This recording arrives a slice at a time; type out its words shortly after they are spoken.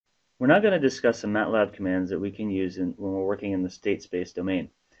We're now going to discuss some Matlab commands that we can use when we're working in the state space domain.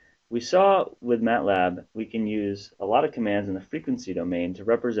 We saw with Matlab we can use a lot of commands in the frequency domain to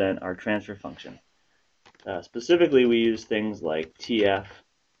represent our transfer function. Specifically, we use things like TF,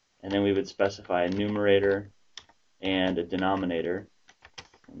 and then we would specify a numerator and a denominator.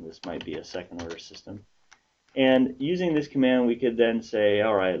 And this might be a second order system. And using this command, we could then say,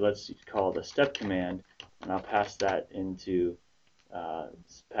 all right, let's call the step command, and I'll pass that into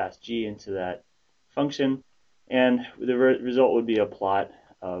pass G into that function, and the result would be a plot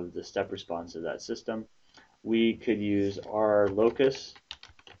of the step response of that system. We could use our locus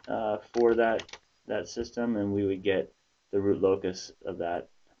for that system, and we would get the root locus of that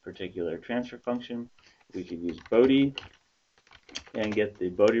particular transfer function. We could use Bodhi and get the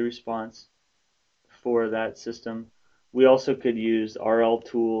Bodhi response for that system. We also could use RL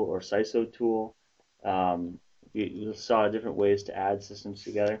tool or SISO tool. We saw different ways to add systems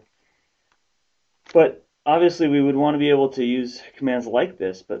together. But obviously we would want to be able to use commands like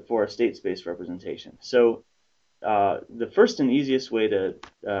this, but for a state space representation. So the first and easiest way to,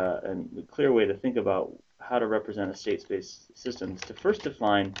 and the clear way to think about how to represent a state space system is to first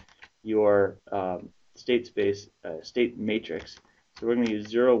define your state space, state matrix. So we're going to use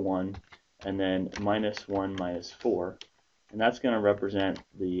 0, 1, and then -1, -4. And that's going to represent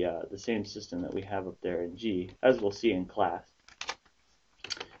the same system that we have up there in G, as we'll see in class.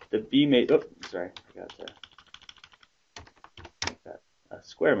 The B matrix, sorry, I forgot to make that a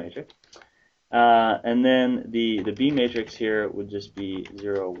square matrix. And then the B matrix here would just be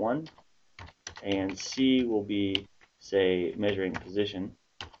 0, 1, and C will be, say, measuring position,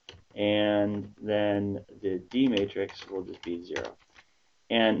 and then the D matrix will just be 0.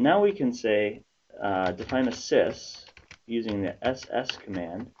 And now we can say, define a sys using the SS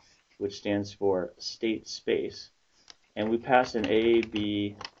command, which stands for state space, and we pass in A,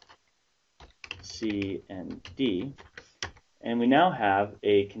 B, C, and D, and we now have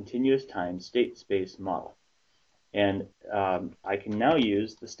a continuous time state space model. And I can now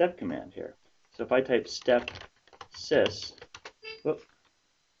use the step command here. So if I type step sys, whoop,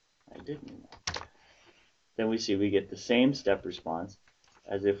 I didn't mean that. Then we see we get the same step response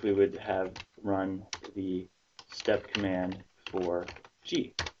as if we would have run the step command for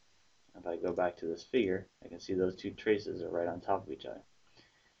G. If I go back to this figure, I can see those two traces are right on top of each other.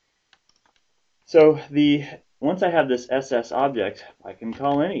 So once I have this SS object, I can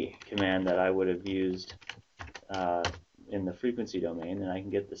call any command that I would have used in the frequency domain, and I can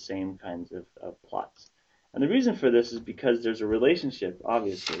get the same kinds of plots. And the reason for this is because there's a relationship,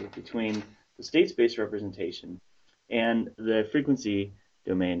 obviously, between the state space representation and the frequency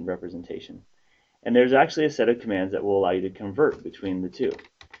domain representation. And there's actually a set of commands that will allow you to convert between the two.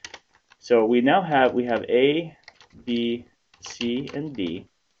 So we now have A, B, C, and D,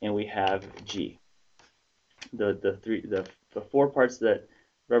 and we have G. The four parts that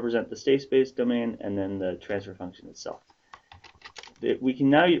represent the state space domain, and then the transfer function itself. We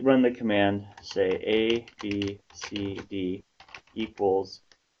can now run the command, say A, B, C, D equals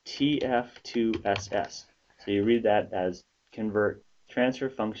TF to SS. So you read that as convert transfer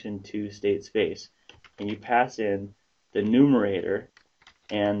function to state space, and you pass in the numerator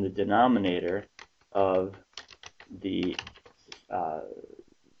and the denominator of the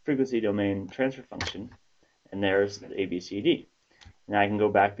frequency domain transfer function, and there's the ABCD. Now I can go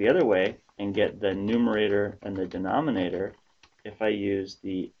back the other way and get the numerator and the denominator if I use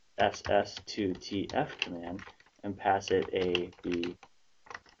the SS to TF command and pass it A, B,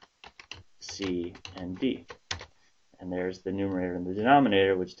 C, and D. And there's the numerator and the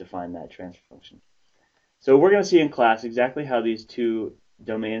denominator, which define that transfer function. So we're going to see in class exactly how these two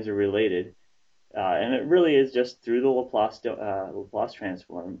domains are related, and it really is just through the Laplace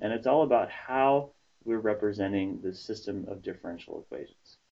transform, and it's all about how we're representing the system of differential equations.